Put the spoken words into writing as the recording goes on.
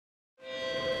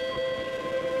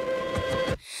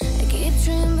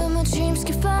my dreams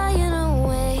keep flying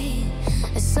away,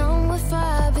 as somewhere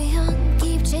far beyond.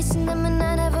 Keep chasing them and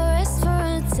I never rest for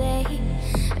a day.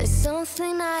 There's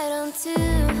something I don't do.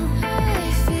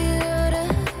 I feel the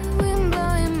wind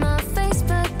blowing my face,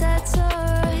 but that's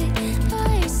alright.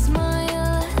 I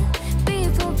smile at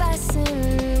people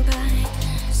passing by.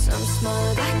 Some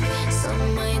smile back,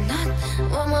 some might not.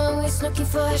 I'm always looking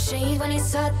for a shade when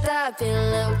it's hot. I've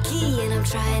been low-key and I'm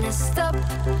trying to stop.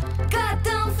 God,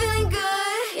 I'm feeling good.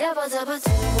 Yeah, but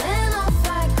when off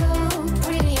I go.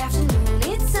 Pretty afternoon,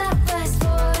 it's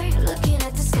 4:30. Looking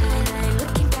at the skyline,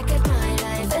 looking back at my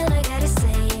life, and I gotta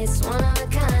say it's one of a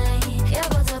kind. Yeah,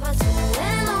 but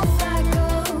when off I go.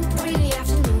 Pretty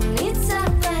afternoon, it's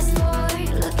 4:30.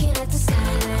 Looking at the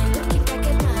skyline, looking back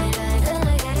at my life, and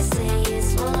I gotta say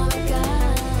it's one of a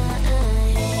kind.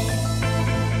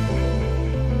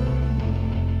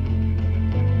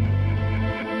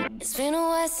 It's been a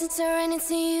while since I ran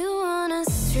into you on the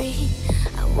street.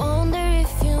 I wonder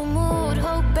if you moved.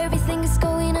 Hope everything is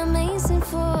going amazing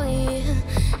for you,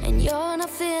 and you're not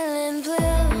feeling blue.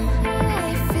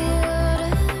 I feel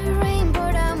the rain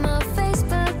pour down my face,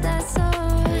 but that's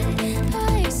alright.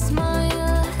 I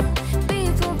smile at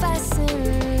people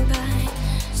passing by.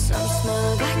 Some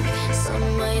smile back, some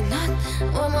might not.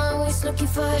 I'm always looking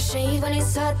for a shade when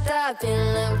it's hot. I've been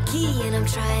low-key and I'm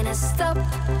trying to stop.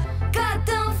 God,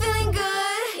 I'm feeling good.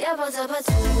 Yeah, but